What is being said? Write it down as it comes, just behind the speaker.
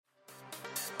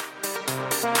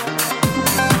You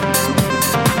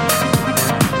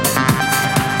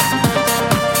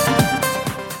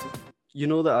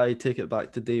know that I take it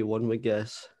back to day one with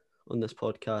guests on this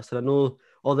podcast, and I know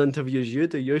all the interviews you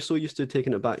do, you're so used to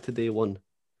taking it back to day one.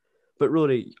 But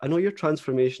Rory, I know your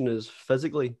transformation is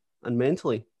physically and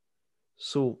mentally.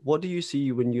 So what do you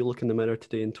see when you look in the mirror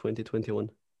today in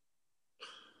 2021?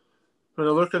 When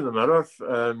I look in the mirror,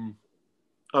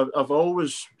 I've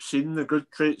always seen the good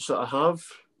traits that I have,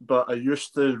 but I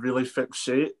used to really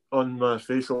fixate on my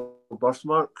facial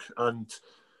birthmark, and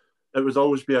it would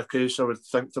always be a case I would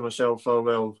think to myself, oh,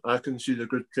 well, I can see the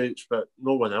good traits, but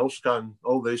no one else can.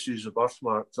 All they see is the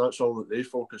birthmark. That's all that they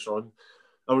focus on.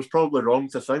 I was probably wrong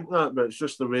to think that, but it's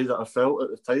just the way that I felt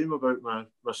at the time about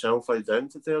my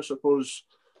self-identity, I suppose.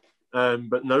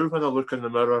 But now when I look in the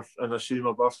mirror and I see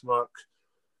my birthmark,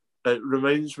 it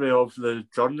reminds me of the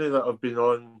journey that I've been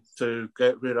on to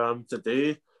get where I am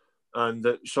today, and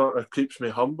it sort of keeps me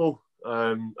humble.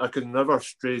 I can never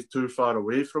stray too far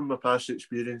away from my past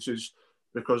experiences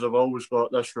because I've always got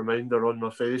this reminder on my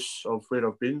face of where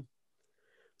I've been.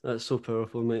 That's so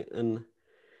powerful, mate. And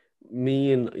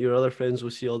me and your other friends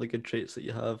will see all the good traits that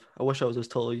you have. I wish I was as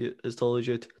tall as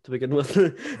you to begin with.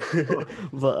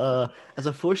 But as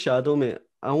a foreshadow, mate,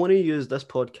 I want to use this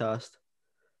podcast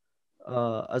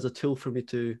as a tool for me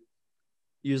to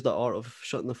use the art of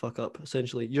shutting the fuck up,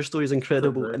 essentially. Your story is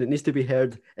incredible and it needs to be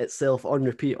heard itself on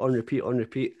repeat, on repeat, on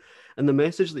repeat. And the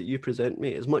message that you present,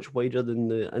 mate, is much wider than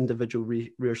the individual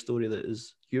rare story that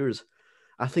is yours.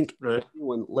 I think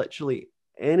anyone, literally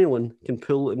anyone, can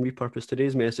pull and repurpose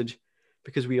today's message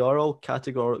because we are all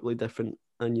categorically different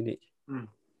and unique.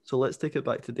 So let's take it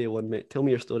back to day one, mate. Tell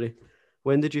me your story.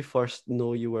 When did you first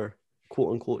know you were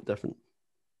quote unquote different?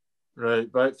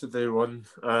 Right, back to day one.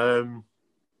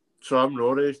 So I'm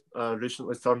Rory. I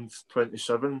recently turned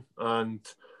 27 and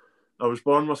I was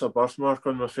born with a birthmark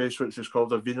on my face which is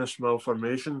called a venous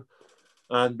malformation.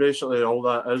 And basically all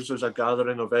that is a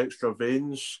gathering of extra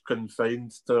veins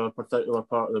confined to a particular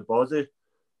part of the body.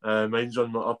 Mine's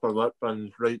on my upper lip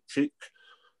and right cheek.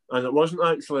 And it wasn't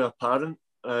actually apparent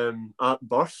at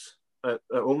birth. It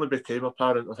only became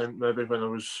apparent, I think, maybe when I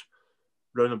was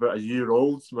around about a year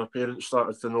old. My parents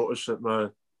started to notice that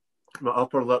my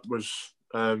upper lip was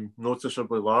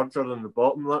noticeably larger than the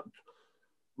bottom lip.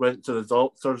 Went to the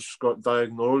doctors, got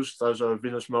diagnosed as a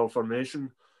venous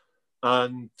malformation.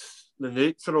 And the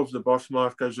nature of the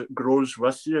birthmark is it grows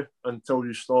with you until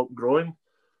you stop growing.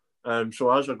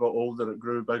 So as I got older, it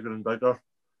grew bigger and bigger.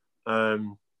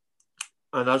 And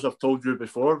as I've told you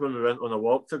before, when we went on a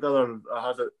walk together, I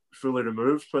had it fully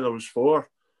removed when I was 4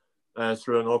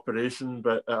 through an operation,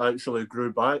 but it actually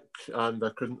grew back and I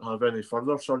couldn't have any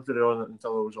further surgery on it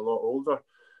until I was a lot older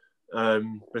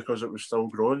because it was still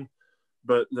growing.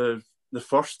 But the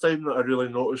first time that I really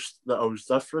noticed that I was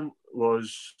different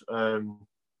was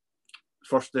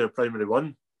first day of primary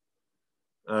 1.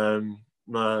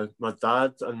 My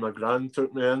dad and my gran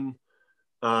took me in,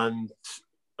 and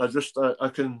I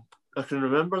can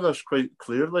remember this quite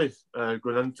clearly,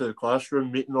 going into the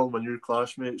classroom, meeting all my new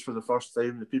classmates for the first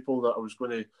time, the people that I was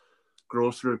going to grow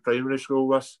through primary school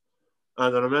with.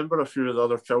 And I remember a few of the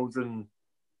other children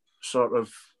sort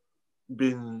of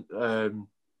being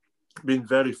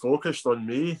very focused on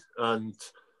me and,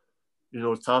 you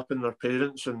know, tapping their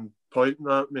parents and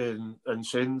pointing at me and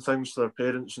saying things to their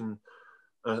parents. And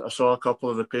I saw a couple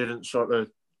of the parents sort of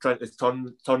trying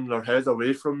to turn their head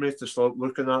away from me to stop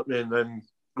looking at me, and then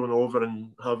going over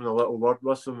and having a little word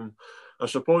with them. And I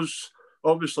suppose,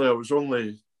 obviously, I was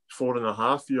only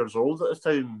 4.5 years old at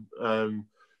the time,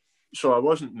 so I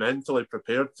wasn't mentally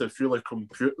prepared to fully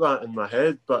compute that in my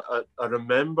head. But I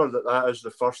remember that is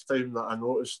the first time that I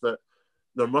noticed that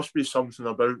there must be something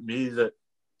about me that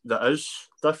is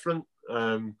different.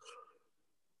 So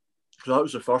that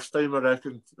was the first time I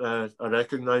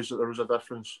recognised that there was a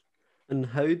difference. And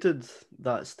how did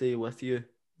that stay with you?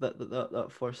 That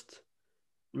first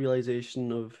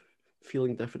realization of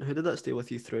feeling different. How did that stay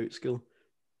with you throughout school?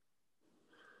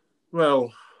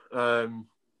 Well,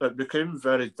 it became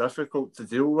very difficult to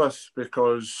deal with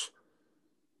because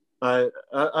at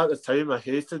the time I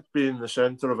hated being the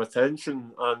centre of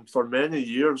attention, and for many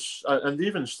years, and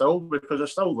even still, because I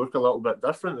still look a little bit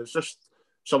different, it's just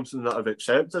something that I've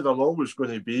accepted. I'm always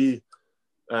going to be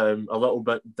a little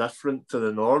bit different to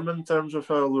the norm in terms of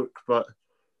how I look, but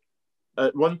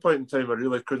at one point in time I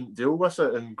really couldn't deal with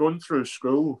it. And going through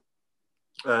school,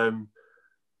 you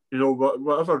know,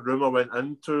 whatever room I went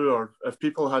into, or if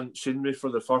people hadn't seen me for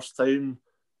the first time,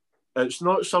 it's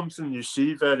not something you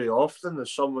see very often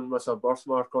as someone with a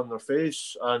birthmark on their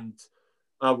face. And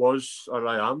I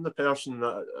am the person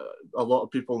that a lot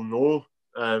of people know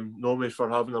know me for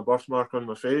having a birthmark on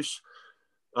my face.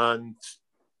 And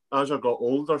as I got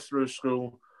older through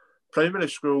school, primary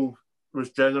school was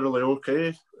generally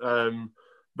okay.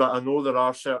 But I know there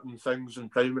are certain things in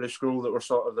primary school that were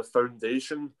sort of the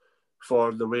foundation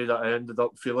for the way that I ended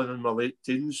up feeling in my late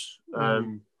teens,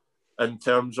 in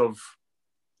terms of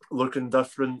looking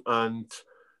different and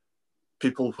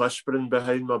people whispering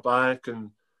behind my back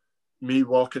and me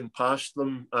walking past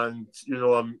them. And, you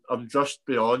know, I'm just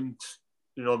beyond,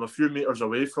 you know, I'm a few metres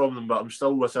away from them, but I'm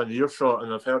still within earshot,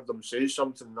 and I've heard them say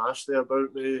something nasty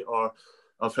about me, or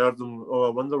I've heard them, oh, I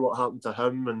wonder what happened to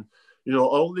him. And, you know,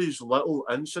 all these little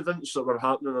incidents that were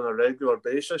happening on a regular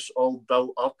basis all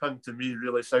built up into me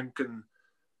really thinking,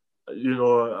 you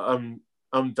know,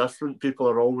 I'm different. People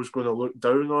are always going to look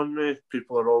down on me.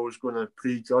 People are always going to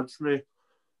prejudge me.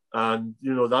 And,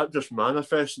 you know, that just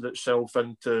manifested itself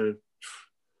into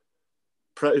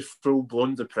pretty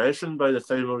full-blown depression by the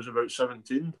time I was about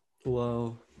 17.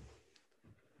 Wow.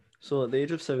 So at the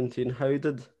age of 17,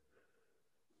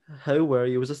 how were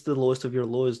you? Was this the lowest of your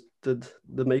lows? Did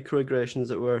the microaggressions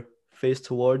that were faced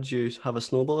towards you have a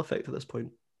snowball effect at this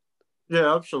point?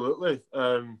 Yeah, absolutely.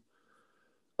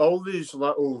 All these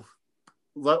little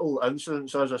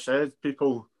incidents, as I said,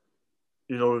 people,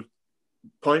 you know,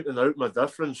 pointing out my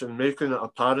difference and making it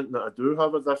apparent that I do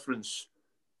have a difference.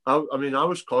 I mean, I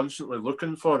was constantly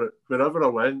looking for it. Wherever I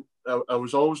went, I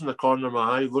was always in the corner of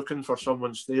my eye looking for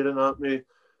someone staring at me,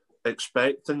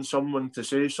 expecting someone to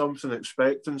say something,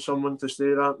 expecting someone to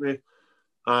stare at me.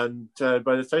 And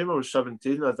by the time I was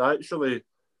 17, I'd actually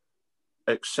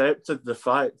accepted the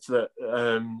fact that,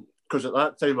 because at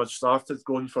that time I'd started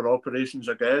going for operations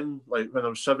again. Like when I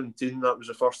was 17, that was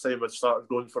the first time I'd started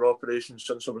going for operations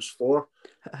since I was 4.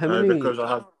 How many Because I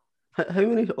had... How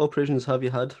many operations have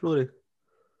you had, Rory?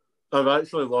 I've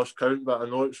actually lost count, but I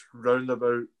know it's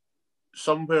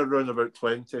somewhere around about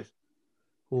 20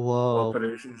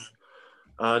 operations.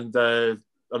 And I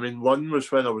mean, one was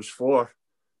when I was 4,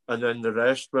 and then the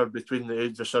rest were between the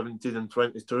age of 17 and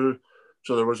 22.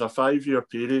 So there was a 5-year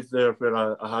period there where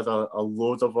I had a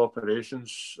load of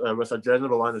operations with a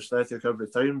general anaesthetic every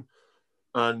time.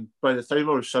 And by the time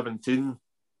I was 17,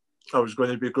 I was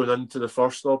going to be going into the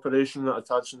first operation that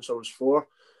I'd had since I was 4.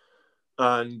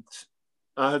 And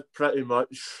I had pretty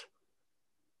much,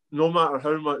 no matter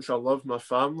how much I love my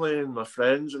family and my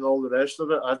friends and all the rest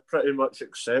of it, I'd pretty much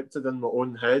accepted in my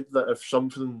own head that if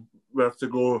something were to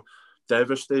go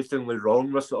devastatingly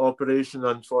wrong with the operation,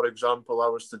 and for example I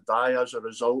was to die as a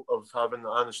result of having the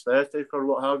anaesthetic or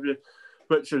what have you,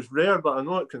 which is rare, but I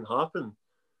know it can happen,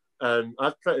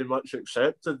 I'd pretty much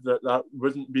accepted that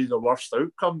wouldn't be the worst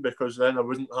outcome, because then I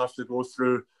wouldn't have to go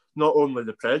through not only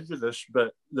the prejudice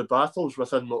but the battles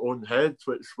within my own head,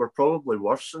 which were probably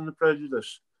worse than the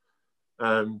prejudice,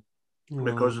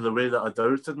 because of the way that I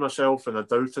doubted myself and I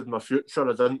doubted my future.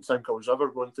 I didn't think I was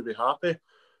ever going to be happy.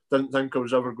 Didn't think I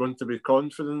was ever going to be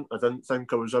confident. I didn't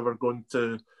think I was ever going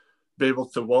to be able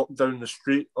to walk down the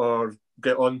street or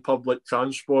get on public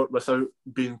transport without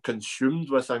being consumed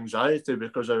with anxiety,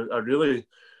 because I really,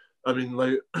 I mean,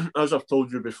 like, as I've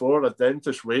told you before, a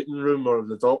dentist waiting room or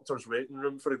the doctor's waiting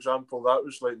room, for example, that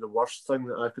was like the worst thing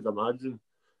that I could imagine.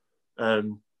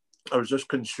 I was just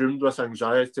consumed with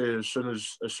anxiety as soon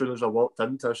as I walked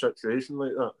into a situation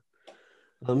like that.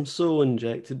 I'm so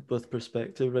injected with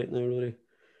perspective right now, Rory.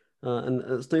 And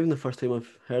it's not even the first time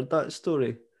I've heard that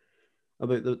story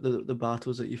about the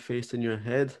battles that you faced in your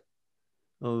head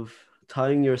of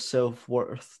tying your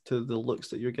self-worth to the looks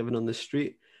that you're given on the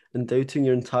street and doubting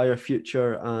your entire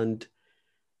future and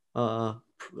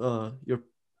your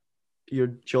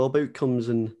job outcomes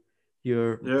and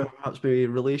your perhaps maybe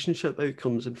relationship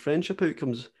outcomes and friendship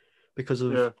outcomes because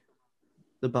of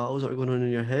the battles that are going on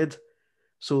in your head.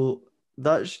 So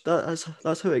that's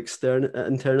how it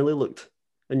internally looked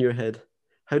in your head.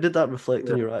 How did that reflect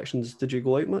in your actions? Did you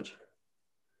go out much?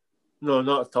 No,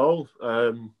 not at all.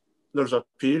 There's a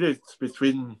period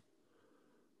between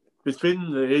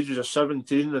the ages of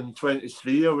 17 and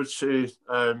 23, I would say.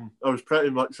 I was pretty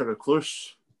much a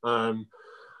recluse.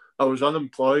 I was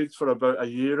unemployed for about a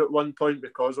year at one point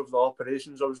because of the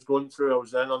operations I was going through. I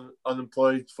was then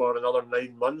unemployed for another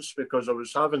 9 months because I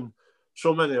was having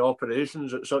so many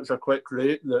operations at such a quick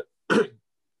rate that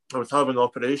I would have an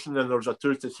operation and there was a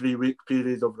 2 to 3 week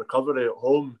period of recovery at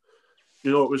home.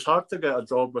 You know, it was hard to get a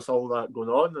job with all that going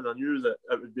on, and I knew that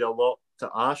it would be a lot to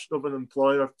ask of an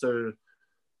employer to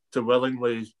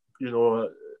willingly, you know,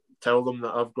 tell them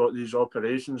that I've got these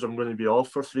operations, I'm going to be off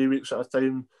for 3 weeks at a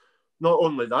time. Not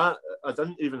only that, I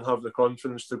didn't even have the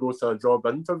confidence to go to a job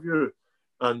interview.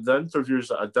 And the interviews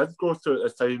that I did go to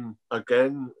at the time,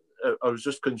 again, I was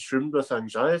just consumed with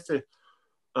anxiety.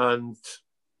 and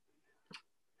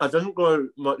I didn't go out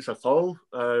much at all.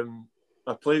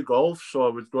 I play golf, so I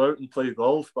would go out and play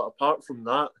golf, but apart from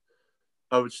that,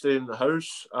 I would stay in the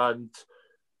house. And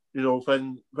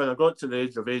when I got to the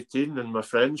age of 18 and my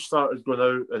friends started going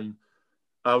out and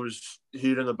I was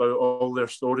hearing about all their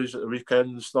stories at the weekend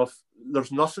and stuff,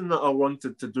 there's nothing that I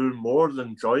wanted to do more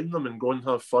than join them and go and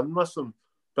have fun with them.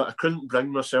 But I couldn't bring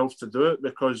myself to do it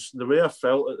because the way I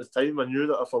felt at the time, I knew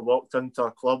that if I walked into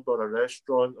a club or a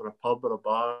restaurant or a pub or a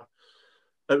bar,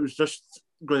 it was just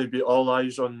going to be all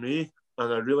eyes on me,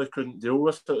 and I really couldn't deal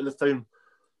with it at the time.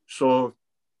 So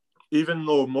even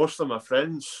though most of my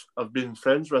friends I've been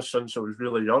friends with since I was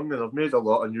really young, and I've made a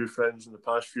lot of new friends in the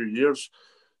past few years,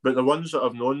 but the ones that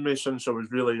have known me since I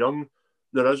was really young,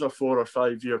 there is a 4 or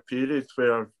 5 year period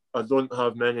where I don't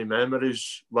have many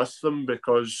memories with them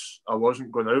because I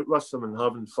wasn't going out with them and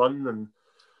having fun.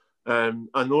 And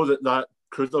I know that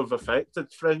could have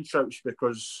affected friendships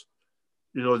because,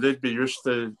 they'd be used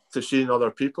to seeing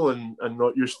other people and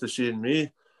not used to seeing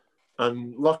me.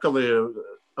 And luckily,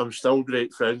 I'm still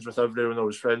great friends with everyone I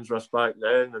was friends with back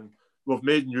then. And we've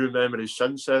made new memories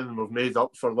since then, and we've made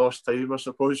up for lost time, I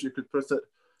suppose you could put it.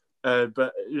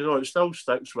 But, it still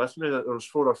sticks with me that there was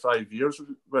 4 or 5 years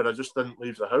where I just didn't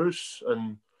leave the house,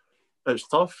 and it's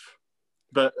tough.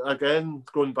 But again,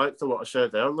 going back to what I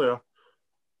said earlier,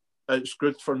 it's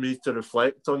good for me to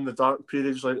reflect on the dark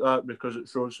periods like that because it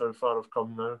shows how far I've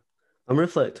come now. I'm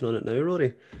reflecting on it now,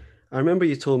 Rory. I remember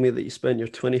you told me that you spent your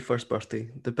 21st birthday,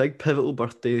 the big pivotal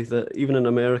birthday that even in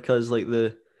America is like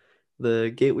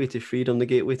the gateway to freedom, the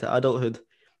gateway to adulthood.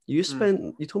 You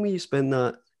told me you spent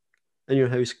that in your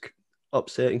house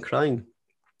upset and crying.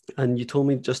 And you told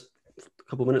me just a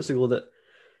couple of minutes ago that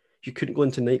you couldn't go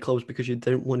into nightclubs because you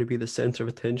didn't want to be the center of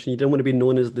attention. You didn't want to be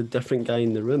known as the different guy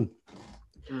in the room.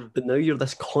 But now you're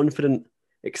this confident,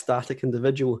 ecstatic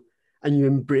individual, and you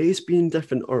embrace being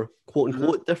different, or quote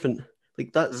unquote different.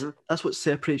 Like that's what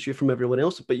separates you from everyone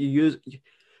else. But you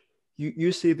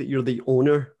say that you're the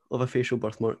owner of a facial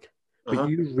birthmark, but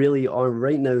you really are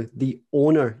right now the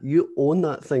owner. You own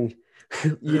that thing.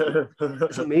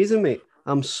 It's amazing, mate.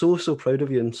 I'm so proud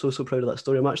of you. I'm so proud of that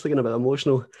story. I'm actually getting a bit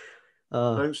emotional.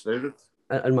 Thanks, David.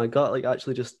 And my gut, like,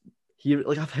 actually just hear,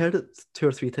 like, I've heard it 2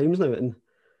 or 3 times now, and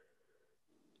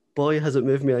boy, has it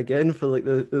moved me again for like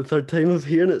the third time of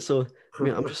hearing it. So,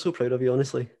 mate, I'm just so proud of you,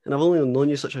 honestly. And I've only known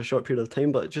you such a short period of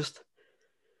time, but just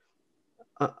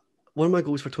one of my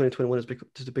goals for 2021 is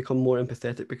to become more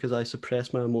empathetic because I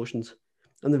suppress my emotions.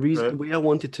 And the way I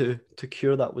wanted to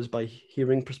cure that was by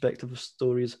hearing perspective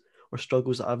stories or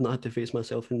struggles that I've not had to face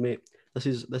myself. And mate, this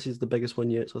is the biggest one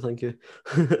yet. So thank you.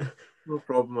 No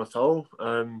problem at all.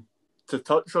 To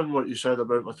touch on what you said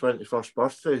about my 21st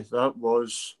birthday, that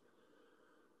was,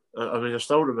 I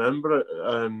still remember it.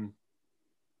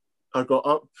 I got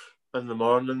up in the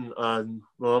morning and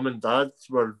my mum and dad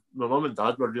were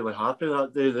really happy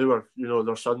that day. They were,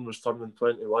 their son was turning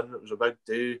 21. It was a big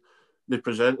day. They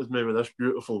presented me with this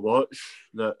beautiful watch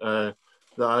that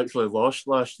I actually lost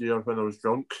last year when I was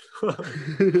drunk. But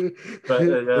when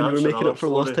you were making up for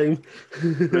lost time.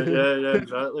 yeah,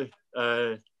 exactly.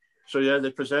 So yeah,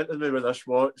 they presented me with this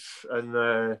watch,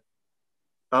 and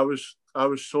I was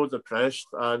so depressed,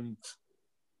 and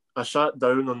I sat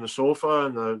down on the sofa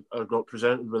and I got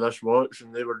presented with this watch,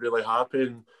 and they were really happy,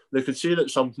 and they could see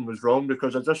that something was wrong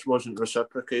because I just wasn't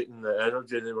reciprocating the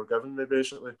energy they were giving me,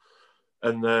 basically.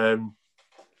 And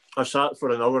I sat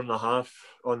for an hour and a half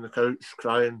on the couch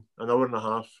crying, an hour and a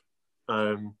half,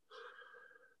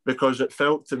 because it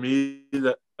felt to me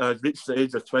that I'd reached the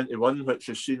age of 21, which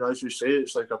is seen, as you say,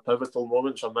 it's like a pivotal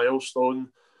moment, it's a milestone.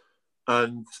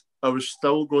 And I was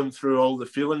still going through all the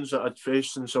feelings that I'd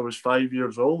faced since I was 5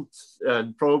 years old,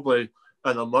 and probably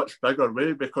in a much bigger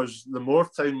way, because the more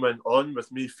time went on with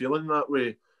me feeling that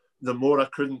way, the more I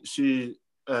couldn't see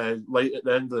light at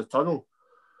the end of the tunnel.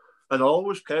 And I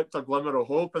always kept a glimmer of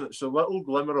hope, and it's a little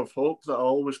glimmer of hope that I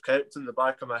always kept in the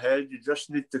back of my head. You just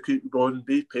need to keep going,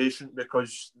 be patient,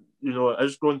 because, it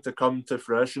is going to come to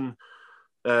fruition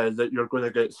that you're going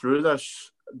to get through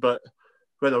this. But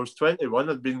when I was 21,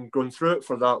 I'd been going through it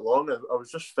for that long, and I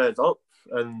was just fed up.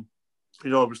 And,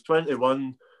 I was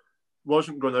 21,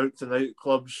 wasn't going out to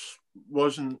nightclubs,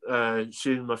 wasn't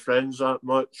seeing my friends that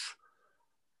much,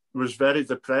 was very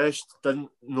depressed, didn't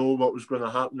know what was going to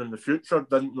happen in the future,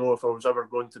 didn't know if I was ever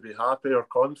going to be happy or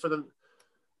confident.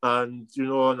 And,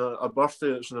 on a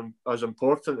birthday that's as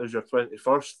important as your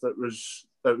 21st,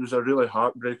 it was a really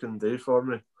heartbreaking day for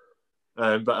me.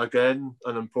 But again,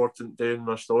 an important day in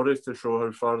my story to show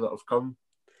how far that I've come.